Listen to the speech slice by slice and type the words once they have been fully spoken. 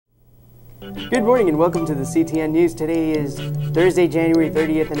Good morning and welcome to the CTN News. Today is Thursday, January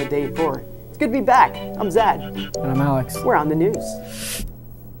 30th and a day 4. It's good to be back. I'm Zad. And I'm Alex. We're on the news.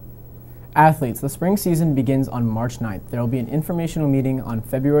 Athletes, the spring season begins on March 9th. There will be an informational meeting on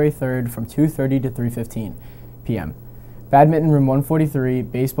February 3rd from 2:30 to 3:15 p.m. Badminton, room 143,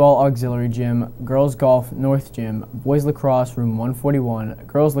 baseball auxiliary gym, girls golf, north gym, boys lacrosse, room 141,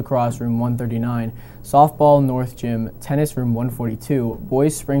 girls lacrosse, room 139, softball, north gym, tennis, room 142,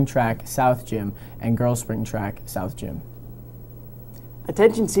 boys spring track, south gym, and girls spring track, south gym.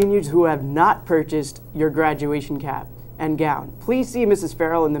 Attention seniors who have not purchased your graduation cap and gown. Please see Mrs.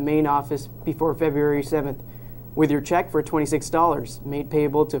 Farrell in the main office before February 7th with your check for $26, made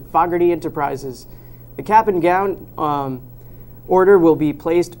payable to Fogarty Enterprises. The cap and gown order will be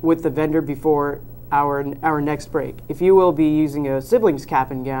placed with the vendor before our next break. If you will be using a sibling's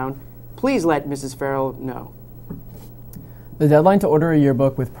cap and gown, please let Mrs. Farrell know. The deadline to order a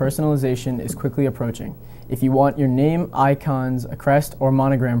yearbook with personalization is quickly approaching. If you want your name, icons, a crest, or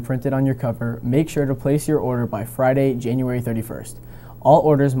monogram printed on your cover, make sure to place your order by Friday, January 31st. All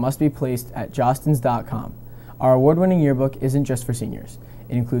orders must be placed at jostens.com. Our award-winning yearbook isn't just for seniors.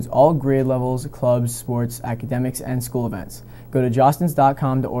 It includes all grade levels, clubs, sports, academics, and school events. Go to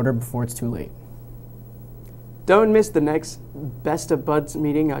jostens.com to order before it's too late. Don't miss the next Best of Buds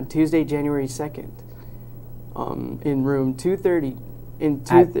meeting on Tuesday, January 2nd in room 230.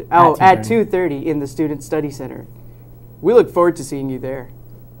 At 2:30 in the Student Study Center. We look forward to seeing you there.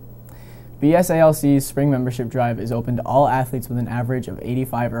 BSALC's spring membership drive is open to all athletes with an average of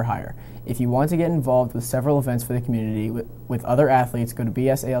 85 or higher. If you want to get involved with several events for the community with other athletes, go to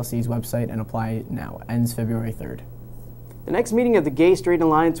BSALC's website and apply now. Ends February 3rd. The next meeting of the Gay Straight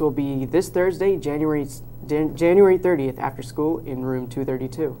Alliance will be this Thursday, January 30th after school in room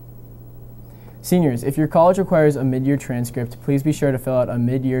 232. Seniors, if your college requires a mid-year transcript, please be sure to fill out a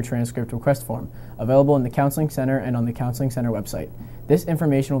mid-year transcript request form, available in the Counseling Center and on the Counseling Center website. This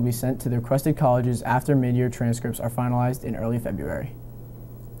information will be sent to the requested colleges after mid-year transcripts are finalized in early February.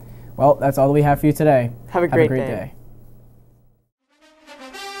 Well, that's all that we have for you today. Have a great day.